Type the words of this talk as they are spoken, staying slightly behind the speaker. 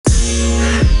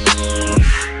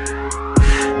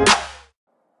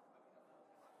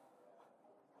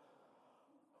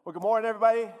Well, good morning,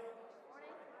 everybody.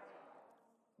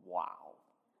 Wow.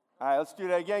 All right, let's do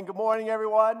that again. Good morning,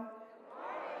 everyone. Good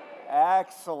morning.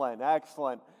 Excellent,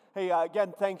 excellent. Hey,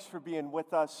 again, thanks for being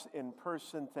with us in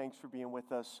person. Thanks for being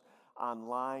with us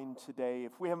online today.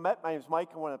 If we haven't met, my name is Mike.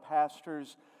 I'm one of the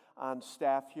pastors on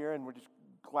staff here, and we're just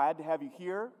glad to have you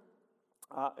here.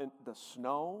 In the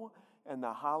snow and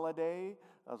the holiday,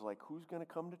 I was like, who's going to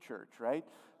come to church, right?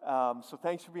 So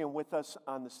thanks for being with us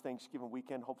on this Thanksgiving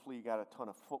weekend. Hopefully you got a ton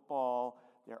of football.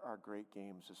 There are great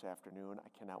games this afternoon.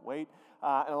 I cannot wait.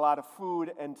 And a lot of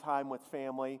food and time with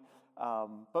family.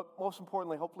 But most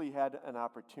importantly, hopefully you had an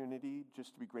opportunity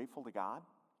just to be grateful to God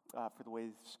for the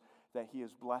ways that He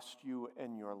has blessed you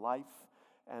in your life.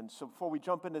 And so before we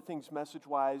jump into things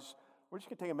message-wise, we're just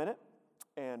going to take a minute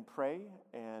and pray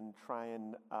and try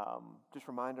and just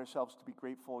remind ourselves to be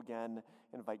grateful again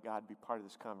and invite God to be part of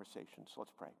this conversation. So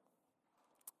let's pray.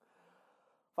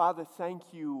 Father,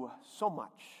 thank you so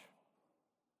much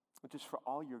just for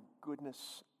all your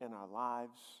goodness in our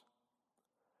lives,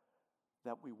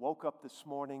 that we woke up this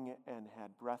morning and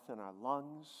had breath in our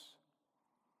lungs.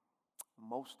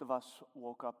 Most of us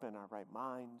woke up in our right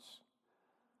minds.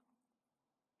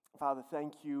 Father,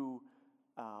 thank you.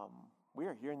 We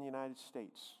are here in the United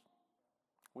States.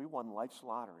 We won life's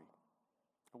lottery.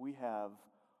 We have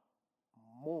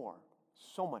more,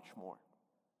 so much more,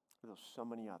 than so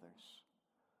many others.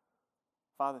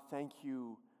 Father, thank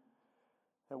you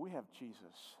that we have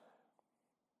Jesus,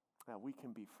 that we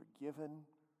can be forgiven,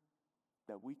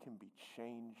 that we can be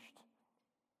changed,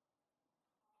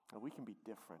 that we can be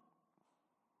different.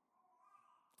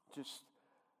 Just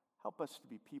help us to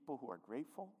be people who are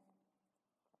grateful.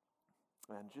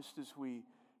 And just as we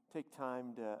take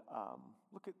time to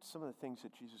look at some of the things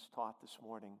that Jesus taught this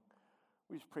morning,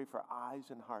 we just pray for eyes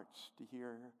and hearts to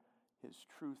hear His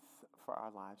truth for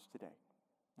our lives today.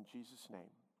 In Jesus' name,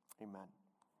 amen.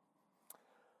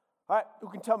 All right, who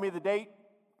can tell me the date?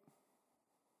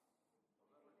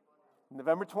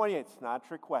 November 28th. It's not a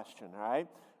trick question, all right?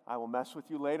 I will mess with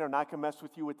you later. I'm not going to mess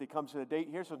with you when it comes to the date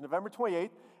here. So it's November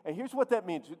 28th. And here's what that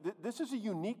means. This is a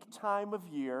unique time of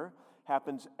year.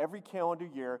 Happens every calendar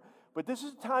year. But this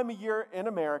is a time of year in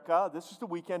America. This is the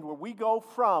weekend where we go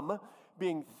from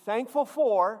being thankful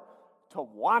for to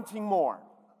wanting more.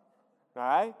 All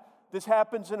right? This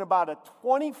happens in about a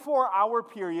 24-hour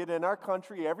period in our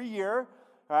country every year.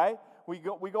 All right? We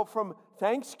go from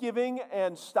Thanksgiving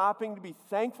and stopping to be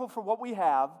thankful for what we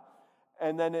have.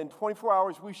 And then in 24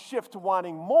 hours, we shift to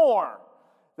wanting more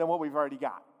than what we've already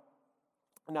got.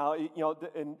 Now,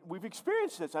 and we've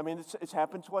experienced this. I mean, it's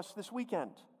happened to us this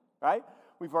weekend, right?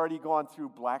 We've already gone through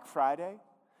Black Friday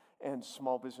and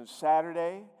Small Business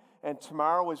Saturday, and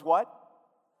tomorrow is what?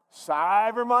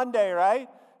 Cyber Monday, right?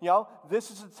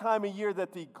 This is the time of year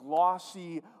that the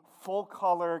glossy,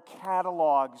 full-color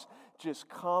catalogs just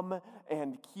come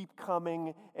and keep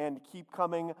coming and keep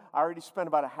coming. I already spent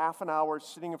about a half an hour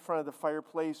sitting in front of the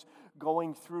fireplace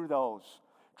going through those,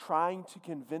 trying to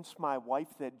convince my wife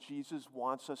that Jesus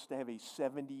wants us to have a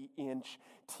 70-inch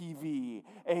TV.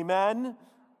 Amen?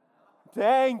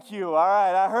 Thank you. All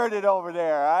right, I heard it over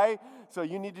there, all right? So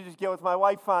you need to just get with my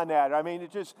wife on that. I mean,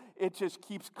 it just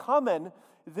keeps coming.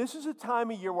 This is a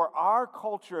time of year where our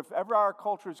culture, if ever our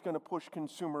culture is going to push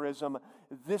consumerism,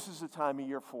 this is the time of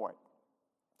year for it.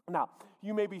 Now,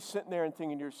 you may be sitting there and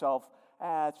thinking to yourself,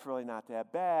 it's really not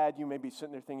that bad. You may be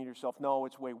sitting there thinking to yourself, no,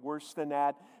 it's way worse than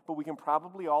that. But we can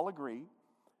probably all agree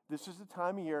this is the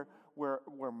time of year where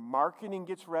marketing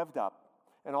gets revved up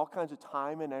and all kinds of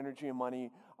time and energy and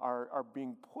money are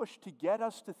being pushed to get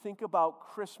us to think about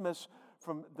Christmas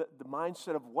from the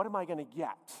mindset of what am I going to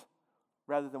get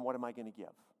rather than what am I going to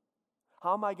give?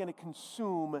 How am I going to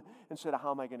consume instead of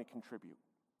how am I going to contribute?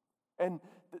 And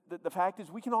the fact is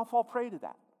we can all fall prey to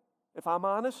that. If I'm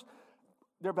honest,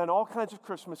 there have been all kinds of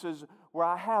Christmases where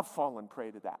I have fallen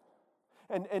prey to that.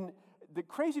 And the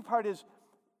crazy part is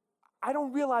I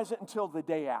don't realize it until the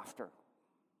day after.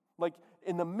 Like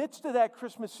in the midst of that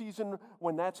Christmas season,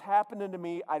 when that's happening to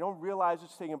me, I don't realize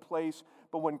it's taking place.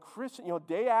 But when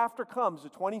day after comes, the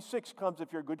 26th comes,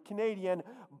 if you're a good Canadian,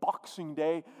 Boxing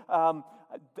Day,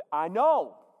 I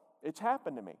know it's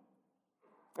happened to me.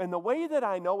 And the way that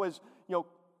I know is,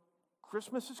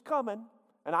 Christmas is coming,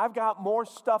 and I've got more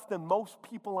stuff than most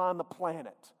people on the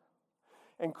planet.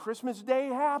 And Christmas Day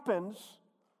happens,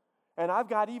 and I've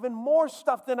got even more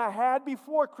stuff than I had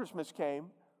before Christmas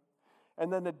came.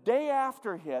 And then the day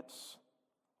after hits,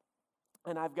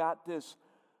 and I've got this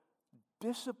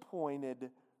disappointed,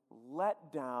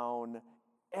 let down,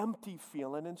 empty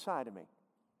feeling inside of me.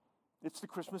 It's the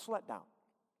Christmas letdown.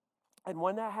 And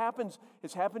when that happens,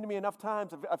 it's happened to me enough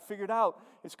times, I've figured out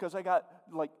it's because I got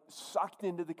sucked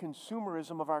into the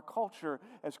consumerism of our culture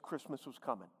as Christmas was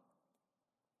coming.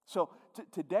 So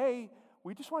today,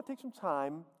 we just want to take some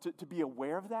time to be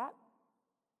aware of that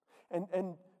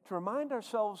and to remind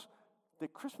ourselves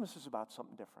that Christmas is about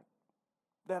something different.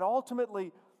 That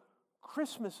ultimately,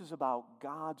 Christmas is about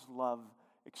God's love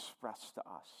expressed to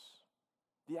us.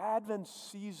 The Advent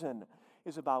season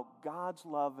is about God's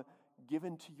love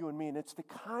given to you and me. And it's the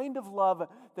kind of love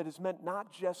that is meant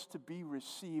not just to be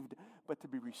received, but to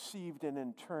be received and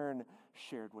in turn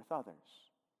shared with others.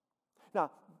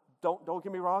 Now, don't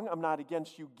get me wrong, I'm not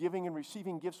against you giving and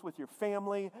receiving gifts with your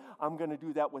family. I'm going to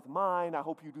do that with mine. I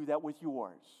hope you do that with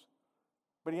yours.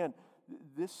 But again,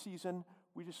 this season,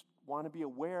 we just want to be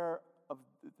aware of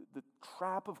the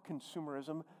trap of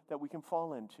consumerism that we can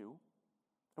fall into.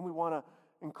 And we want to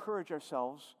encourage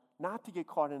ourselves not to get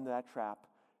caught into that trap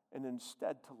and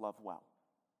instead to love well.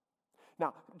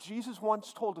 Now, Jesus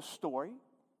once told a story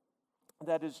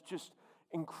that is just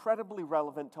incredibly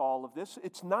relevant to all of this.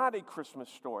 It's not a Christmas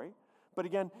story, but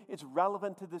again, it's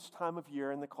relevant to this time of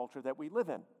year and the culture that we live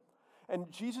in. And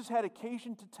Jesus had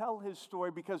occasion to tell his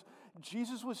story because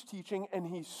Jesus was teaching and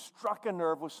he struck a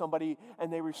nerve with somebody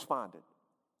and they responded.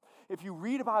 If you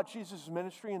read about Jesus'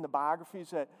 ministry and the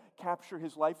biographies that capture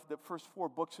his life, the first 4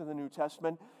 books of the New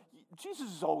Testament,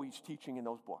 Jesus is always teaching in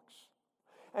those books.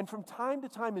 And from time to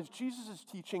time, as Jesus is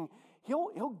teaching,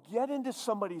 he'll get into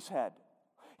somebody's head.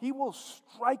 He will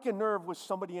strike a nerve with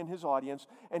somebody in his audience,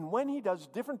 and when he does,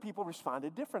 different people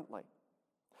responded differently.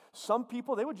 Some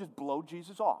people, they would just blow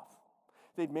Jesus off.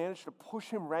 They'd manage to push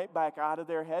him right back out of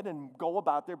their head and go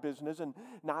about their business and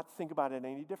not think about it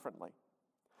any differently.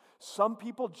 Some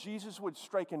people, Jesus would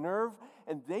strike a nerve,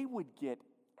 and they would get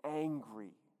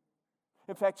angry.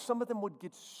 In fact, some of them would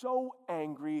get so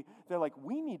angry, they're like,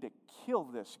 we need to kill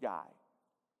this guy.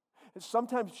 And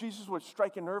sometimes Jesus would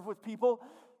strike a nerve with people,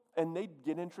 and they'd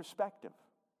get introspective.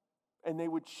 And they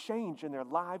would change, and their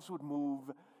lives would move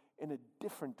in a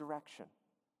different direction.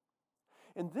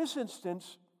 In this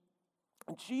instance,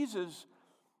 Jesus,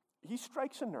 he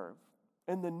strikes a nerve,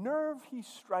 and the nerve he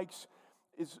strikes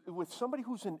is with somebody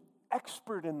who's an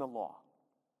expert in the law.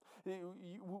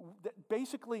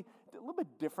 Basically, a little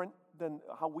bit different than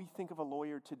how we think of a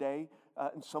lawyer today,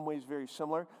 in some ways very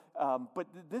similar. But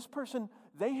this person,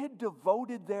 they had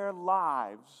devoted their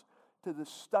lives to the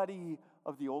study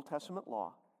of the Old Testament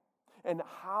law and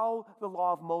how the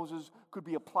law of Moses could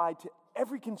be applied to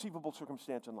every conceivable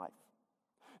circumstance in life.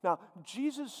 Now,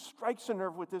 Jesus strikes a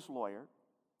nerve with this lawyer,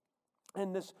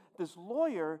 and this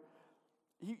lawyer,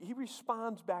 he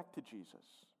responds back to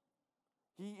Jesus.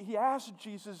 He asked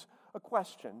Jesus a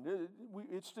question.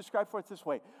 It's described for us this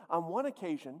way. On one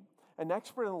occasion, an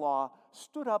expert in law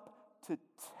stood up to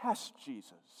test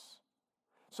Jesus.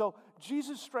 So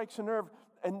Jesus strikes a nerve,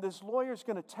 and this lawyer is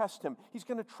going to test him. He's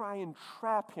going to try and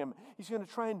trap him. He's going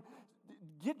to try and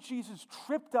get Jesus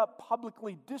tripped up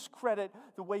publicly, discredit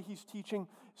the way he's teaching,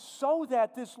 so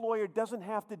that this lawyer doesn't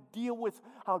have to deal with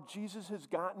how Jesus has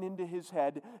gotten into his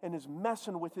head and is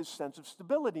messing with his sense of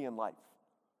stability in life.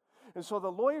 And so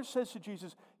the lawyer says to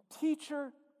Jesus,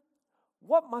 "Teacher,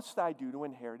 what must I do to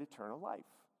inherit eternal life?"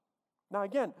 Now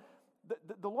again,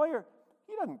 the lawyer,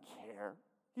 he doesn't care.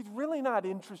 He's really not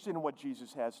interested in what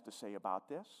Jesus has to say about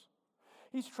this.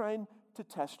 He's trying to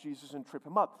test Jesus and trip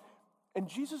him up. And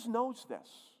Jesus knows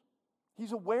this.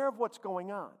 He's aware of what's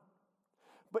going on.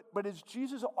 But as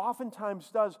Jesus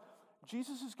oftentimes does,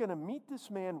 Jesus is going to meet this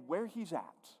man where he's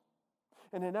at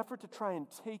in an effort to try and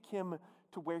take him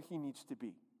to where he needs to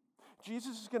be.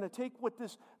 Jesus is going to take what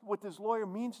this lawyer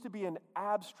means to be an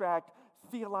abstract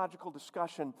theological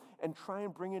discussion and try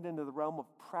and bring it into the realm of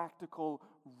practical,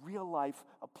 real-life,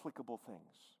 applicable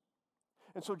things.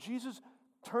 And so Jesus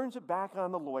turns it back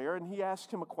on the lawyer, and he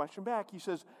asks him a question back. He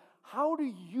says, "How do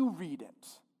you read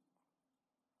it?"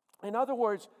 In other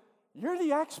words, you're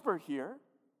the expert here.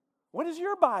 What does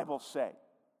your Bible say?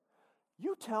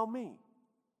 You tell me.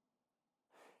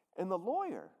 And the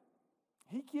lawyer,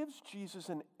 he gives Jesus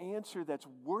an answer that's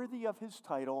worthy of his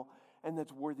title and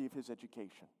that's worthy of his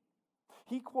education.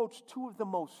 He quotes 2 of the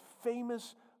most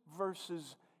famous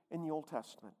verses in the Old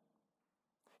Testament.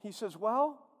 He says,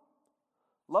 well,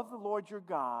 love the Lord your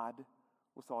God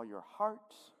with all your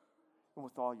heart and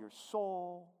with all your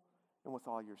soul and with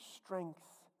all your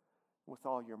strength and with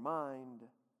all your mind,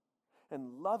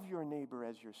 and love your neighbor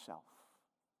as yourself.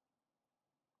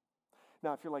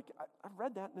 Now, if you're like, I've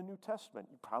read that in the New Testament,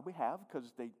 you probably have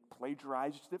because they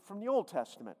plagiarized it from the Old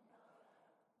Testament.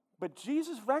 But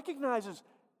Jesus recognizes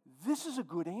this is a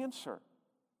good answer.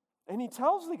 And he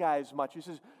tells the guy as much. He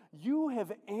says, you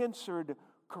have answered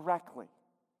correctly.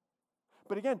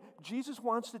 But again, Jesus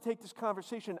wants to take this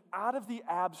conversation out of the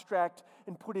abstract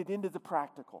and put it into the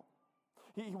practical.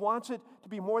 He wants it to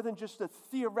be more than just a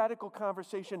theoretical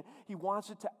conversation. He wants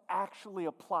it to actually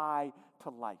apply to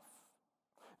life.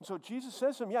 And so Jesus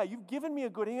says to him, yeah, you've given me a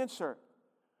good answer.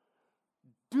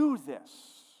 Do this,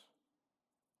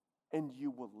 and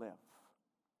you will live.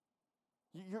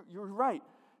 You're right.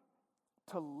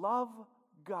 To love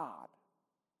God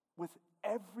with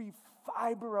every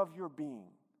fiber of your being,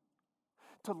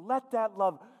 to let that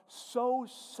love so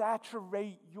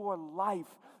saturate your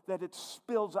life that it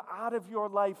spills out of your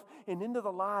life and into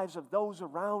the lives of those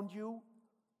around you.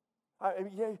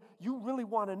 You really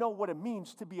want to know what it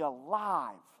means to be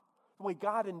alive, the way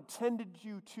God intended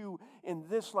you to in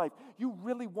this life. You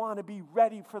really want to be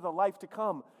ready for the life to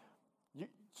come.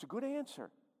 It's a good answer.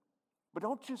 But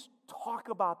don't just talk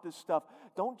about this stuff.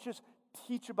 Don't just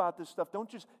teach about this stuff. Don't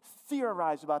just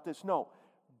theorize about this. No,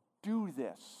 do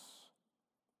this,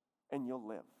 and you'll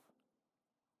live.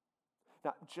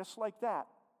 Now, just like that,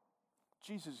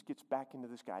 Jesus gets back into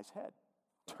this guy's head,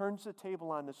 turns the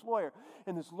table on this lawyer,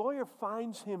 and this lawyer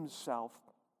finds himself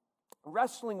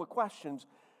wrestling with questions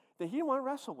that he didn't want to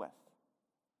wrestle with.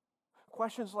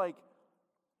 Questions like,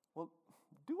 well,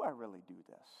 do I really do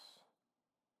this?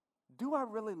 Do I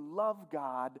really love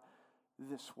God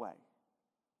this way?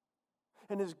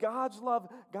 And has God's love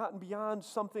gotten beyond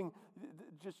something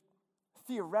just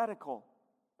theoretical?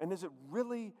 And is it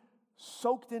really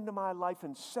soaked into my life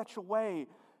in such a way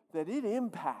that it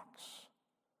impacts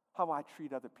how I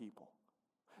treat other people?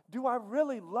 Do I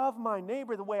really love my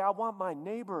neighbor the way I want my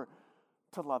neighbor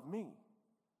to love me?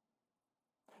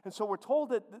 And so we're told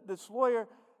that this lawyer,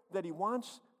 that he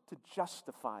wants to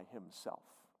justify himself.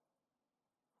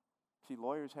 See,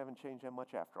 lawyers haven't changed that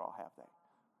much after all, have they?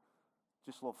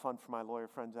 Just a little fun for my lawyer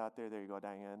friends out there. There you go,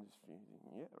 Diane.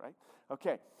 Yeah, right?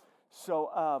 Okay.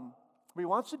 So, but he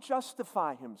wants to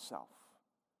justify himself.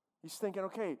 He's thinking,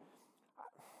 okay,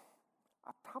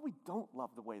 I probably don't love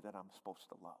the way that I'm supposed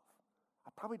to love. I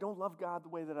probably don't love God the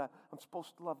way that I'm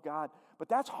supposed to love God. But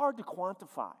that's hard to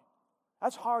quantify.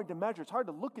 That's hard to measure. It's hard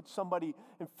to look at somebody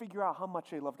and figure out how much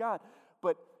they love God.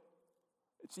 But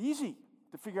it's easy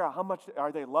to figure out how much,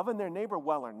 are they loving their neighbor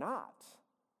well or not?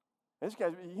 This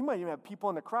guy, he might even have people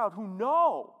in the crowd who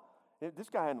know this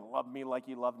guy hadn't loved me like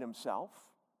he loved himself.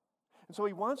 And so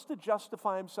he wants to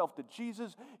justify himself to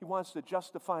Jesus. He wants to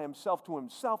justify himself to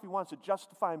himself. He wants to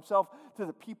justify himself to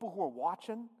the people who are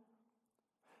watching.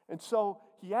 And so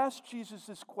he asked Jesus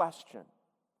this question.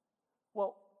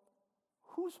 Well,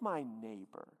 who's my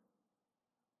neighbor?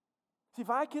 See, if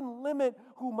I can limit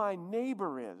who my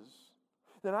neighbor is,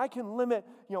 then I can limit,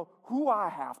 who I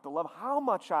have to love, how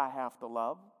much I have to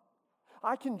love.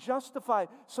 I can justify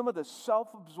some of the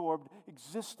self-absorbed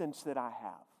existence that I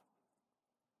have.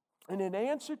 And in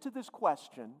answer to this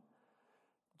question,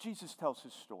 Jesus tells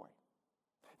his story.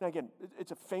 Now again,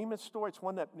 it's a famous story. It's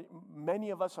one that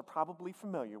many of us are probably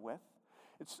familiar with.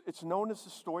 It's known as the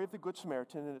story of the Good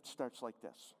Samaritan, and it starts like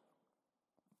this.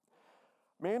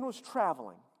 Man was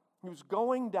traveling. He was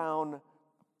going down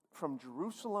from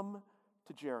Jerusalem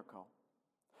to Jericho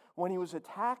when he was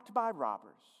attacked by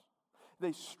robbers.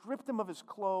 They stripped him of his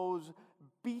clothes,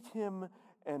 beat him,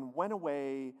 and went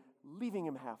away, leaving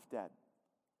him half dead.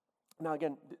 Now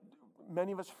again,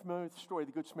 many of us are familiar with the story of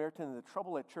the Good Samaritan, and the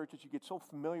trouble at church is you get so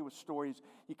familiar with stories,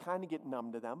 you kind of get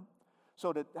numb to them.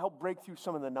 So to help break through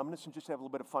some of the numbness and just have a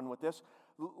little bit of fun with this,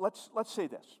 let's say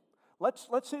this.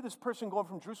 Let's say this person going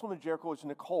from Jerusalem to Jericho is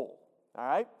Nicole, all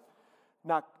right?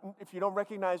 Now, if you don't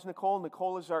recognize Nicole,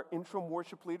 Nicole is our interim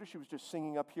worship leader. She was just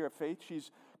singing up here at Faith.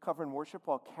 She's covering worship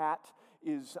while Kat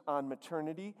is on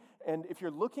maternity. And if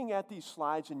you're looking at these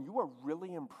slides and you are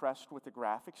really impressed with the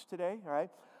graphics today, all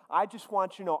right, I just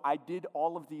want you to know I did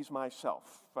all of these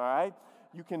myself, all right?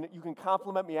 You can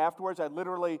compliment me afterwards. I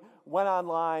literally went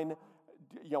online,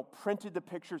 printed the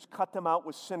pictures, cut them out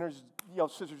with scissors,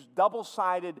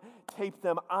 double-sided, taped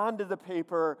them onto the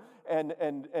paper, and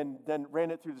then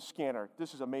ran it through the scanner.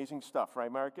 This is amazing stuff,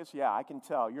 right, Marcus? Yeah, I can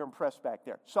tell. You're impressed back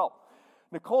there. So,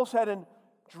 Nicole's heading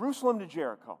Jerusalem to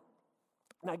Jericho.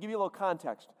 Now, I'll give you a little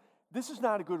context. This is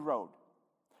not a good road.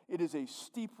 It is a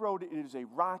steep road. It is a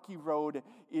rocky road.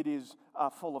 It is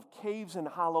full of caves and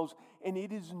hollows, and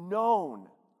it is known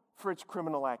for its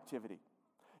criminal activity.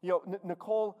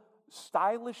 Nicole,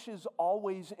 stylish as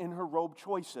always in her robe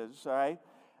choices, all right,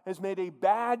 has made a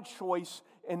bad choice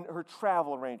in her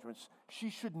travel arrangements. She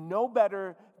should know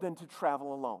better than to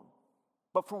travel alone.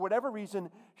 But for whatever reason,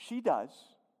 she does.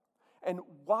 And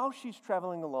while she's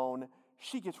traveling alone,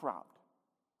 she gets robbed.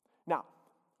 Now,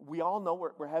 we all know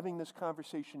we're having this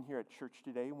conversation here at church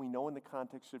today, and we know in the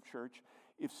context of church,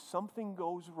 if something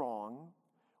goes wrong,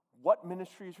 what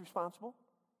ministry is responsible?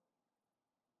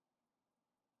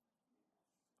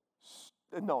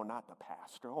 No, not the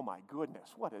pastor. Oh my goodness,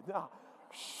 what a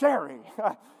Sherry.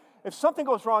 If something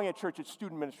goes wrong at church, it's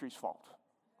student ministry's fault.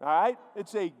 All right?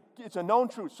 It's a known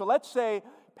truth. So let's say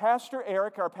Pastor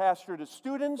Eric, our pastor to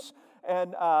students,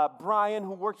 and Brian,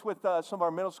 who works with some of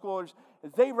our middle schoolers,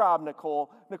 they rob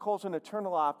Nicole. Nicole's an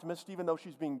eternal optimist, even though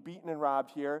she's being beaten and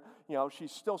robbed here. You know,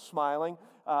 she's still smiling.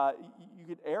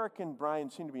 Eric and Brian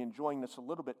seem to be enjoying this a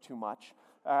little bit too much.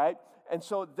 All right? And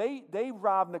so they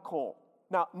rob Nicole.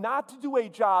 Now, not to do a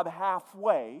job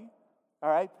halfway, all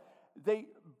right? They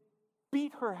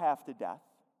beat her half to death.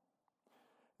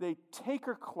 They take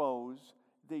her clothes,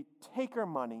 they take her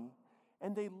money,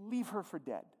 and they leave her for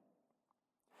dead.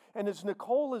 And as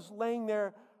Nicole is laying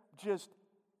there just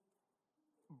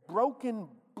broken,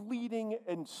 bleeding,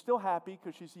 and still happy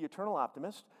because she's the eternal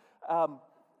optimist,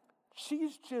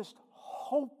 she's just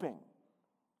hoping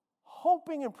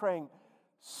and praying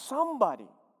somebody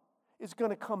is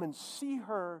going to come and see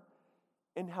her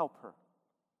and help her.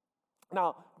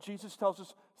 Now, Jesus tells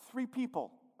us 3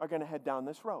 people are going to head down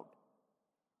this road.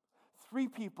 3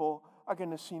 people are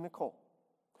going to see Nicole.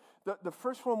 The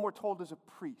first one we're told is a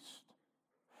priest.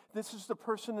 This is the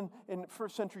person in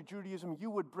first century Judaism you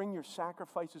would bring your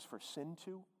sacrifices for sin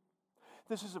to.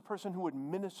 This is a person who would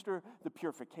minister the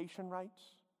purification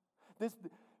rites.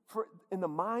 In the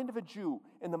mind of a Jew,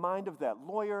 in the mind of that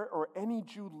lawyer or any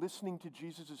Jew listening to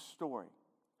Jesus' story,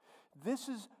 this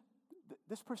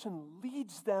person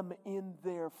leads them in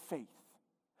their faith.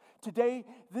 Today,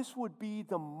 this would be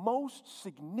the most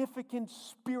significant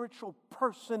spiritual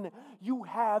person you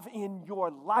have in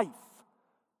your life.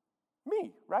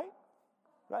 Me, right?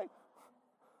 Right?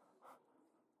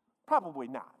 Probably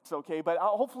not, okay? But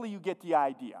hopefully you get the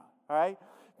idea, all right?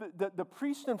 The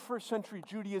priest in first century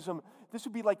Judaism, this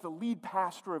would be like the lead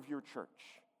pastor of your church,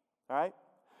 all right?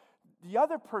 The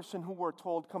other person who we're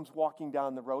told comes walking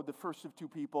down the road, the first of 2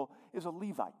 people, is a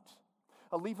Levite.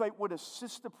 A Levite would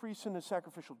assist the priest in the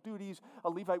sacrificial duties. A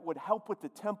Levite would help with the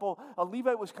temple. A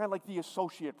Levite was kind of like the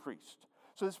associate priest.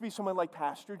 So this would be someone like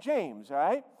Pastor James, all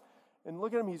right? And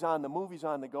look at him, he's on the move, he's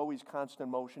on the go, he's constant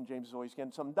motion. James is always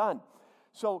getting something done.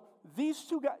 So these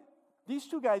two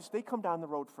guys, they come down the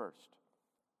road first.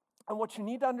 And what you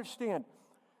need to understand,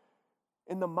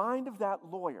 in the mind of that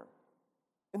lawyer,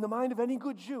 in the mind of any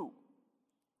good Jew,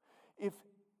 if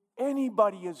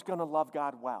anybody is going to love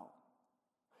God well,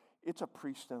 it's a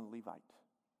priest and a Levite.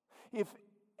 If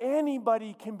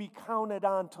anybody can be counted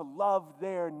on to love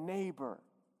their neighbor,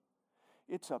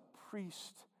 it's a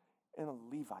priest and a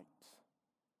Levite.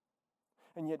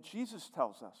 And yet Jesus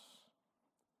tells us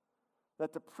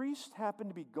that the priest happened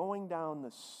to be going down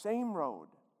the same road,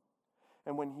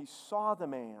 and when he saw the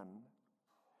man,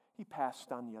 he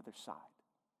passed on the other side.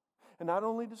 And not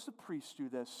only does the priest do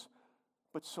this,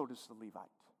 but so does the Levite.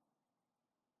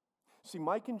 See,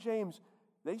 Mike and James,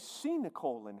 they see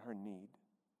Nicole in her need.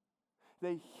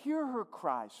 They hear her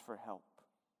cries for help.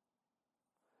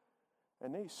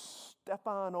 And they step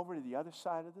on over to the other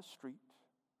side of the street,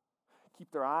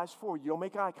 keep their eyes forward. You don't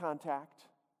make eye contact.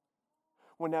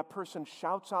 When that person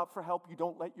shouts out for help, you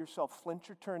don't let yourself flinch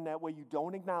or turn that way. You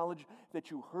don't acknowledge that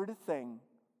you heard a thing.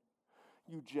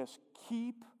 You just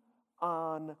keep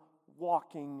on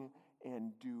walking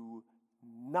and do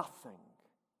nothing.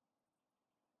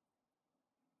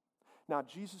 Now,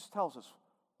 Jesus tells us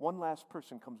one last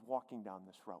person comes walking down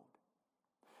this road.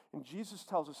 And Jesus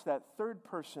tells us that third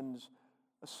person's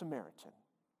a Samaritan.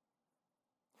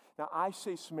 Now, I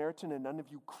say Samaritan, and none of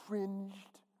you cringed.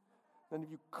 None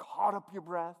of you caught up your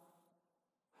breath.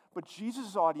 But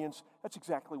Jesus' audience, that's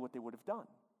exactly what they would have done.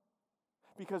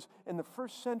 Because in the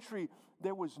first century,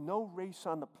 there was no race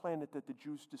on the planet that the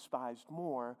Jews despised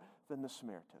more than the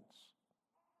Samaritans.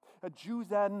 A Jew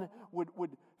then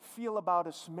would feel about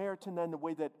a Samaritan then the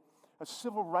way that a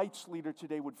civil rights leader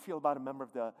today would feel about a member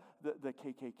of the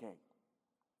KKK.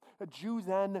 A Jew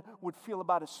then would feel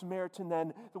about a Samaritan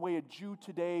then the way a Jew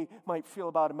today might feel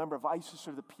about a member of ISIS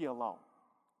or the PLO.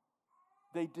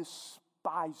 They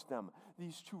despised them.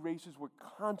 These 2 races were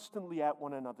constantly at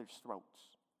one another's throats.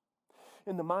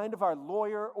 In the mind of our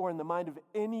lawyer or in the mind of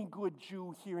any good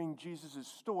Jew hearing Jesus'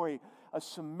 story, a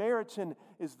Samaritan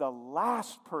is the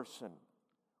last person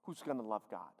who's going to love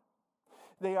God.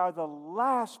 They are the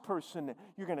last person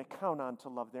you're going to count on to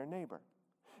love their neighbor.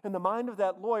 In the mind of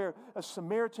that lawyer, a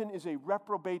Samaritan is a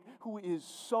reprobate who is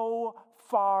so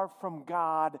far from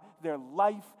God, their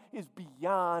life is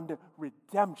beyond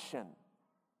redemption.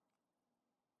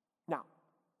 Now,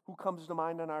 Who comes to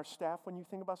mind on our staff when you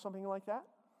think about something like that?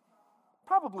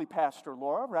 Probably Pastor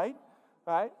Laura, right?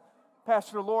 Right?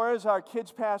 Pastor Laura is our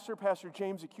kids' pastor. Pastor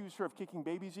James accused her of kicking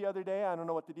babies the other day. I don't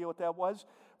know what the deal with that was.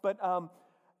 But,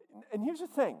 and here's the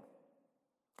thing.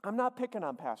 I'm not picking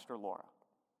on Pastor Laura.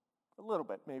 A little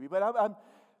bit, maybe. But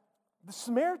the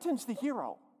Samaritan's the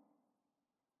hero.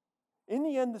 In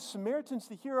the end, the Samaritan's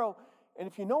the hero. And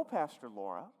if you know Pastor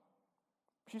Laura,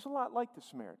 she's a lot like the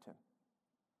Samaritan.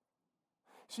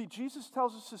 See, Jesus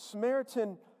tells us the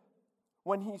Samaritan,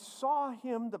 when he saw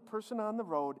him, the person on the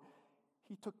road,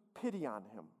 he took pity on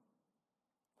him.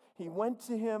 He went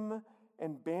to him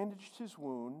and bandaged his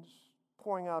wounds,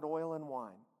 pouring out oil and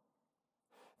wine.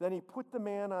 Then he put the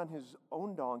man on his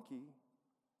own donkey,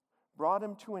 brought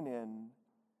him to an inn,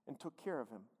 and took care of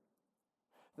him.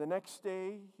 The next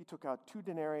day, he took out 2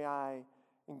 denarii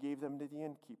and gave them to the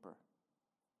innkeeper.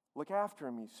 Look after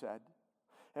him, he said,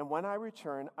 and when I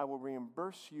return, I will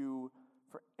reimburse you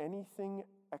for any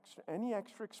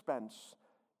extra expense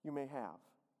you may have.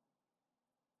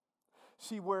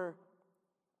 See, where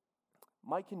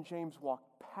Mike and James walk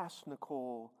past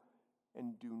Nicole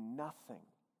and do nothing,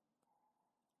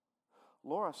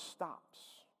 Laura stops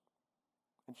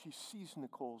and she sees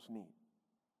Nicole's need.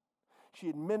 She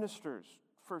administers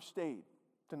first aid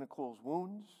to Nicole's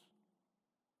wounds.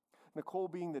 Nicole,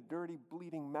 being the dirty,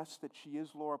 bleeding mess that she is,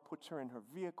 Laura puts her in her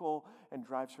vehicle and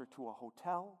drives her to a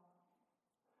hotel.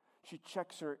 She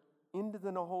checks her into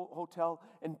the hotel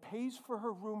and pays for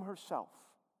her room herself.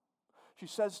 She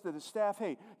says to the staff,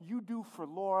 hey, you do for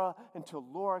Laura until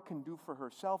Laura can do for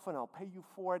herself, and I'll pay you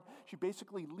for it. She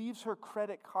basically leaves her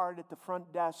credit card at the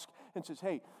front desk and says,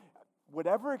 hey,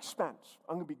 whatever expense,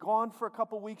 I'm going to be gone for a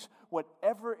couple weeks,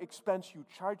 whatever expense you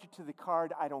charge it to the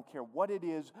card, I don't care what it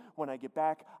is, when I get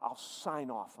back, I'll sign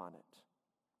off on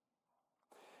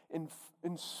it.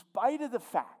 In spite of the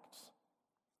fact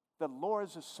that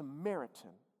Laura's a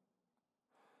Samaritan,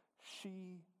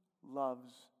 she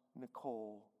loves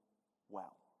Nicole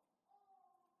well.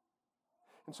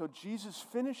 And so Jesus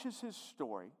finishes his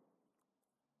story,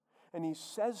 and he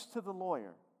says to the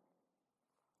lawyer,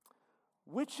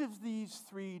 which of these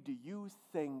 3 do you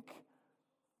think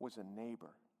was a neighbor?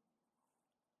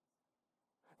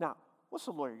 Now, what's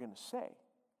the lawyer going to say?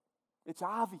 It's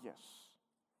obvious.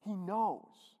 He knows.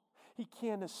 He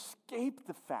can't escape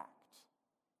the fact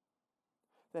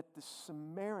that the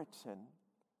Samaritan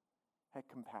had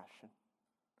compassion,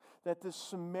 that the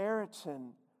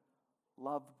Samaritan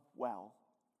loved well,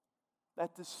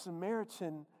 that the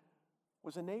Samaritan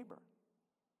was a neighbor.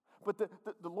 But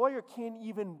the lawyer can't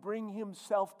even bring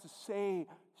himself to say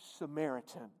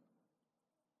Samaritan.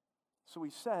 So he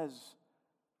says,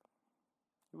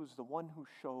 it was the one who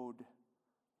showed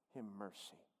him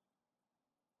mercy.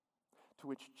 To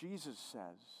which Jesus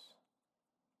says,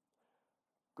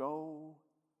 go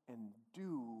and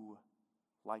do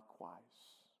likewise.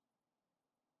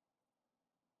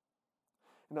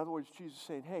 In other words, Jesus is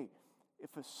saying, hey,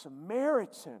 if a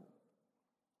Samaritan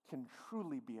can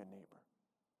truly be a neighbor,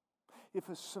 if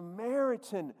a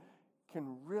Samaritan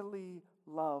can really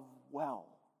love well,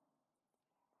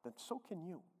 then so can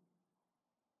you.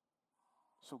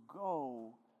 So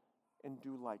go and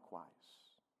do likewise.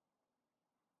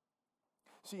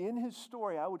 See, in his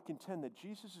story, I would contend that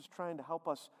Jesus is trying to help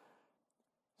us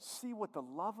see what the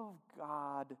love of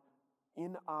God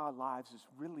in our lives is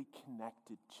really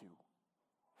connected to.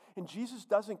 And Jesus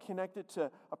doesn't connect it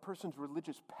to a person's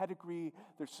religious pedigree,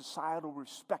 their societal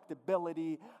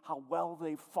respectability, how well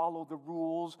they follow the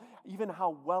rules, even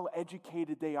how well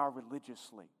educated they are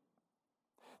religiously.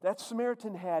 That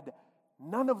Samaritan had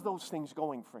none of those things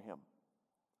going for him.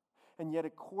 And yet,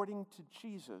 according to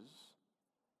Jesus,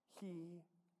 he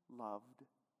loved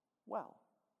well.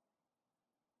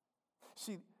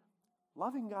 See,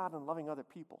 loving God and loving other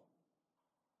people,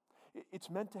 it's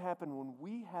meant to happen when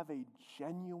we have a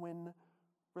genuine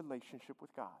relationship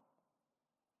with God.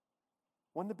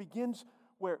 One that begins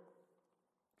where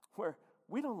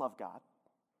we don't love God,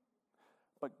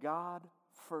 but God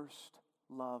first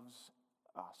loves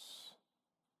us.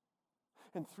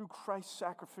 And through Christ's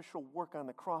sacrificial work on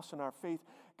the cross and our faith,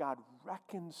 God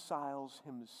reconciles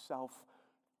himself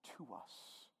to us.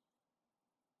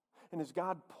 And as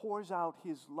God pours out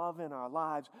his love in our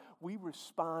lives, we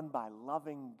respond by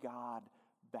loving God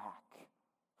back.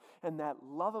 And that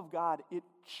love of God, it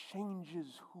changes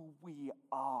who we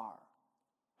are.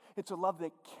 It's a love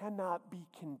that cannot be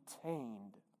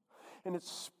contained. And it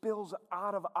spills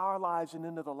out of our lives and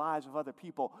into the lives of other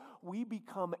people. We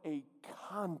become a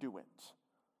conduit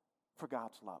for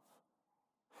God's love.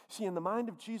 See, in the mind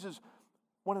of Jesus,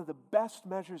 One of the best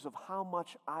measures of how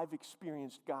much I've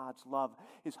experienced God's love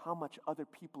is how much other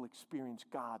people experience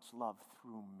God's love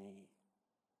through me.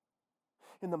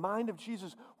 In the mind of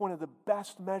Jesus, one of the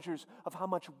best measures of how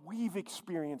much we've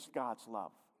experienced God's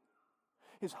love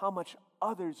is how much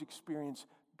others experience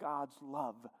God's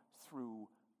love through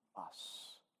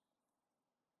us.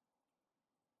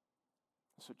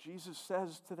 So Jesus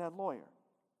says to that lawyer,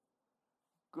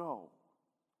 go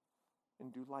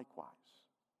and do likewise.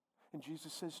 And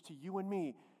Jesus says to you and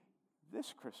me,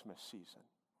 this Christmas season,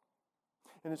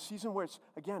 in a season where it's,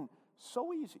 again,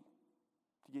 so easy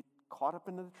to get caught up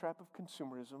into the trap of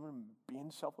consumerism and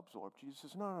being self-absorbed, Jesus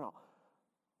says, no.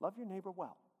 Love your neighbor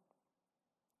well.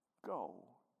 Go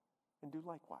and do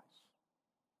likewise.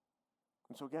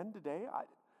 And so again, today,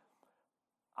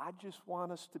 I just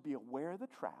want us to be aware of the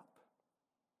trap.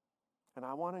 And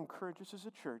I want to encourage us as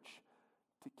a church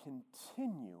to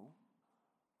continue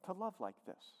to love like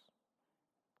this.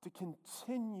 To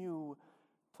continue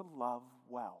to love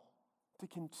well. To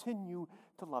continue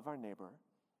to love our neighbor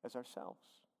as ourselves.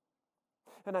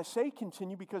 And I say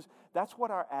continue because that's what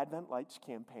our Advent Lights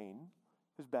campaign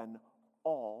has been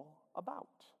all about.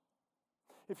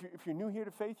 If you're new here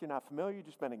to faith, you're not familiar, you've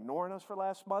just been ignoring us for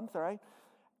last month, all right?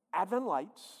 Advent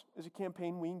Lights is a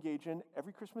campaign we engage in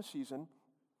every Christmas season,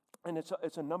 and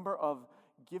it's a number of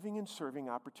giving and serving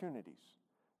opportunities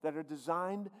that are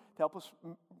designed to help us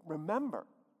remember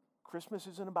Christmas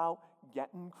isn't about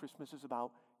getting, Christmas is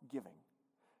about giving.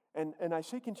 And I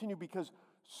say continue because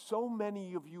so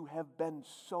many of you have been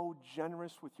so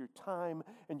generous with your time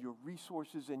and your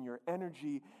resources and your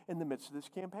energy in the midst of this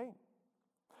campaign.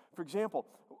 For example,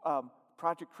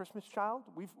 Project Christmas Child,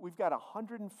 we've got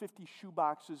 150 shoe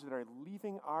boxes that are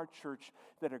leaving our church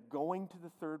that are going to the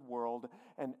third world,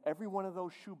 and every one of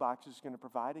those shoe boxes is going to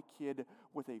provide a kid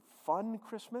with a fun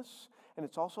Christmas, and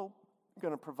it's also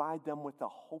going to provide them with the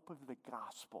hope of the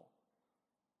gospel.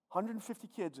 150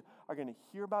 kids are going to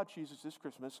hear about Jesus this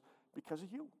Christmas because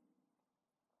of you.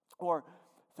 Or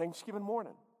Thanksgiving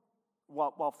morning,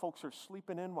 while folks are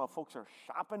sleeping in, while folks are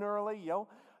shopping early,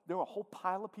 there were a whole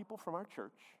pile of people from our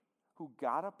church who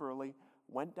got up early,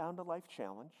 went down to Life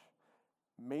Challenge,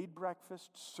 made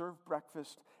breakfast, served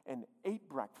breakfast, and ate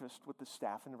breakfast with the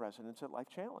staff and the residents at Life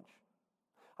Challenge.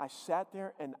 I sat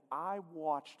there and I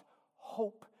watched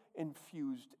hope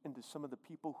infused into some of the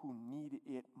people who need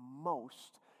it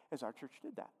most as our church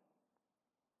did that.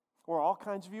 Or all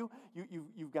kinds of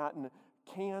you've gotten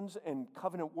cans and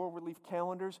Covenant World Relief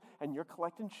calendars, and you're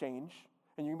collecting change,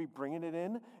 and you're going to be bringing it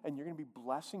in, and you're going to be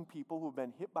blessing people who have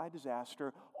been hit by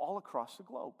disaster all across the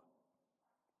globe.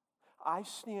 I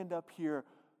stand up here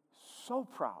so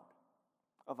proud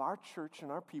of our church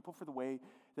and our people for the way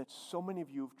that so many of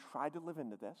you have tried to live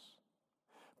into this.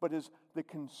 But as the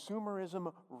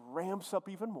consumerism ramps up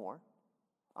even more,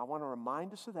 I want to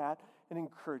remind us of that and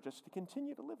encourage us to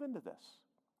continue to live into this.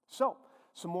 So,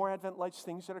 some more Advent Lights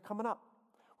things that are coming up.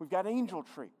 We've got Angel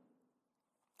Tree.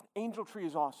 Angel Tree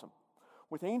is awesome.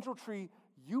 With Angel Tree,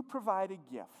 you provide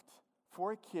a gift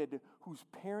for a kid whose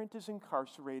parent is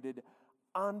incarcerated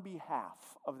on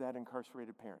behalf of that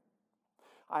incarcerated parent.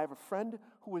 I have a friend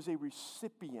who was a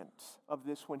recipient of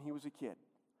this when he was a kid.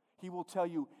 He will tell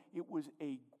you it was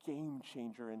a game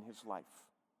changer in his life.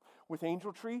 With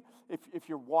Angel Tree, if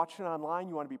you're watching online,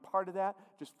 you want to be part of that,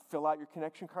 just fill out your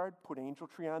connection card, put Angel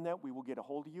Tree on that, we will get a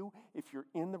hold of you. If you're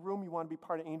in the room, you want to be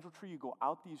part of Angel Tree, you go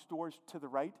out these doors to the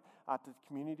right, out to the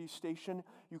community station.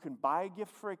 You can buy a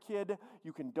gift for a kid,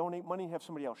 you can donate money and have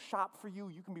somebody else shop for you,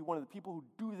 you can be one of the people who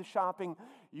do the shopping,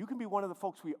 you can be one of the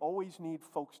folks we always need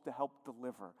folks to help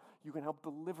deliver. You can help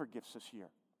deliver gifts this year.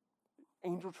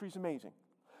 Angel Tree's amazing.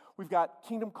 We've got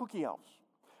Kingdom Cookie Elves.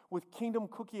 With Kingdom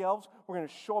Cookie Elves, we're going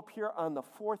to show up here on the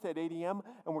 4th at 8 a.m.,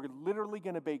 and we're literally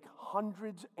going to bake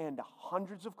hundreds and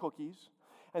hundreds of cookies,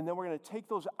 and then we're going to take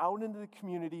those out into the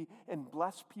community and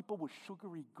bless people with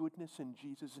sugary goodness in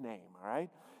Jesus' name, all right?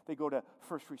 They go to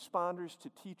first responders,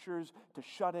 to teachers, to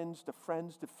shut-ins, to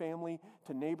friends, to family,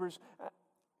 to neighbors.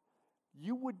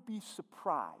 You would be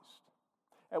surprised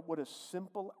at what a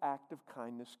simple act of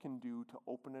kindness can do to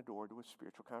open a door to a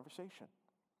spiritual conversation.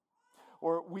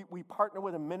 Or we partner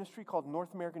with a ministry called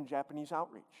North American Japanese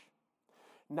Outreach.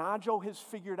 Najo has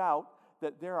figured out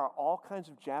that there are all kinds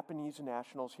of Japanese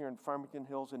nationals here in Farmington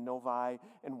Hills and Novi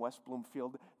and West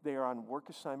Bloomfield. They are on work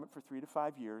assignment for 3 to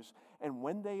 5 years. And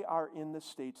when they are in the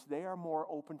States, they are more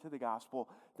open to the gospel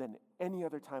than any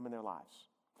other time in their lives.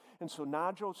 And so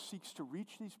Najo seeks to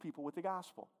reach these people with the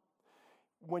gospel.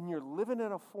 When you're living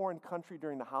in a foreign country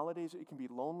during the holidays, it can be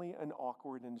lonely and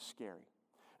awkward and scary.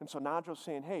 And so Najo's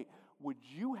saying, hey, would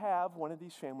you have one of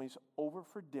these families over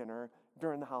for dinner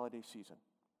during the holiday season?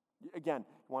 Again,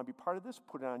 you want to be part of this,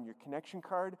 put it on your connection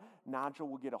card. Nadja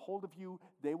will get a hold of you.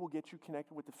 They will get you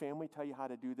connected with the family, tell you how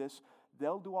to do this.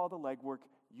 They'll do all the legwork.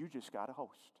 You just got to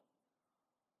host.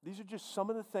 These are just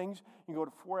some of the things. You can go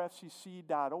to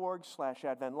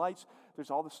 4fcc.org/AdventLights.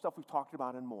 There's all the stuff we've talked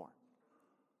about and more.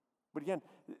 But again,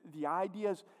 the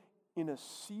idea is in a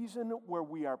season where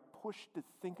we are pushed to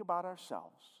think about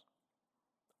ourselves,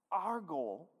 our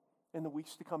goal in the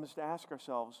weeks to come is to ask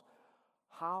ourselves,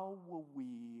 how will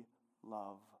we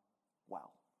love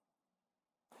well?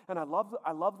 And I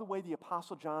love the way the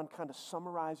Apostle John kind of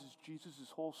summarizes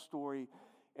Jesus' whole story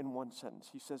in one sentence.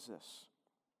 He says this,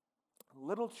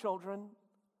 "Little children,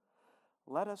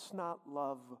 let us not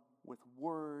love with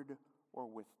word or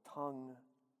with tongue,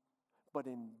 but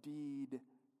in deed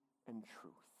and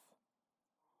truth."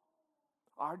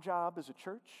 Our job as a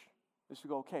church is to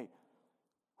go, okay,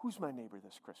 who's my neighbor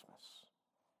this Christmas?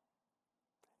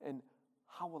 And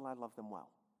how will I love them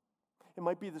well? It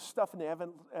might be the stuff in the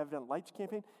Advent Lights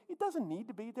campaign. It doesn't need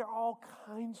to be. There are all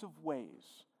kinds of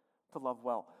ways to love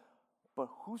well. But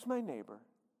who's my neighbor?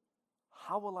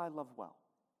 How will I love well?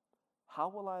 How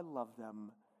will I love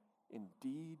them in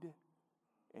deed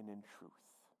and in truth?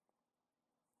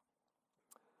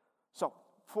 So,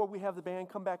 before we have the band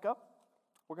come back up,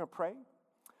 we're going to pray.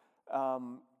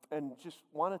 And just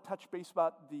want to touch base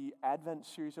about the Advent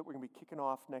series that we're going to be kicking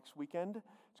off next weekend.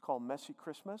 It's called Messy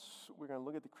Christmas. We're going to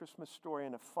look at the Christmas story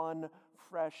in a fun,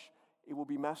 fresh, it will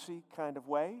be messy kind of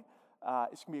way.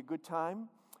 It's going to be a good time.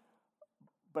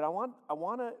 But I want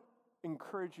to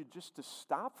encourage you just to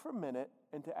stop for a minute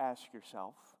and to ask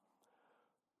yourself,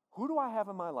 who do I have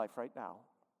in my life right now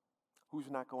who's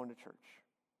not going to church?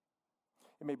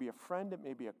 It may be a friend, it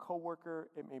may be a coworker,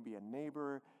 it may be a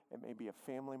neighbor, it may be a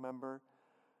family member.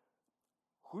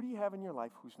 Who do you have in your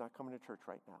life who's not coming to church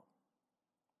right now?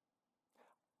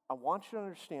 I want you to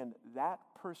understand that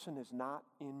person is not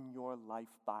in your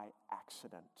life by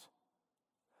accident.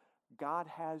 God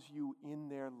has you in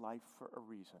their life for a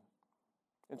reason.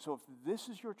 And so if this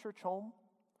is your church home,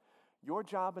 your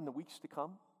job in the weeks to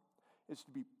come is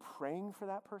to be praying for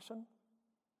that person,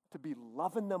 to be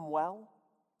loving them well,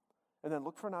 and then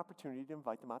look for an opportunity to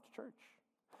invite them out to church.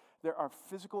 There are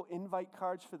physical invite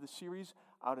cards for the series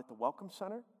out at the Welcome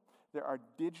Center. There are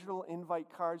digital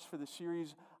invite cards for the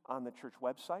series on the church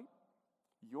website.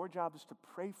 Your job is to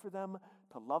pray for them,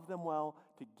 to love them well,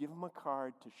 to give them a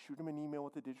card, to shoot them an email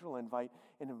with a digital invite,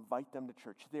 and invite them to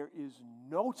church. There is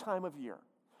no time of year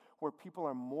where people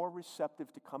are more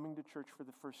receptive to coming to church for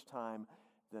the first time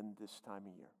than this time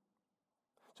of year.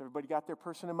 So everybody got their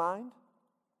person in mind?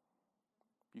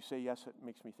 You say yes, it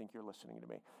makes me think you're listening to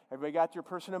me. Everybody got your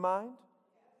person in mind?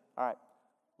 All right,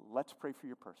 let's pray for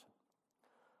your person.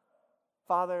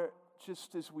 Father,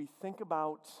 just as we think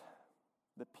about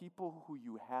the people who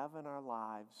you have in our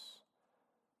lives,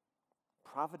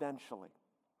 providentially,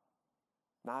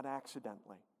 not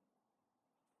accidentally,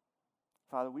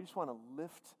 Father, we just want to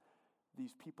lift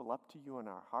these people up to you in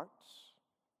our hearts.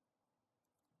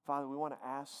 Father, we want to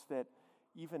ask that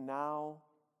even now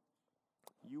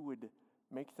you would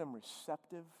make them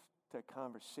receptive to a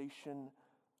conversation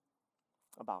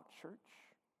about church.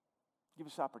 Give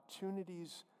us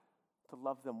opportunities to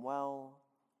love them well,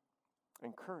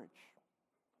 and courage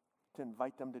to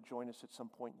invite them to join us at some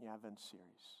point in the Advent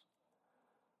series.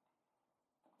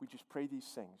 We just pray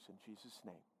these things in Jesus'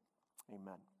 name.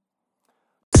 Amen.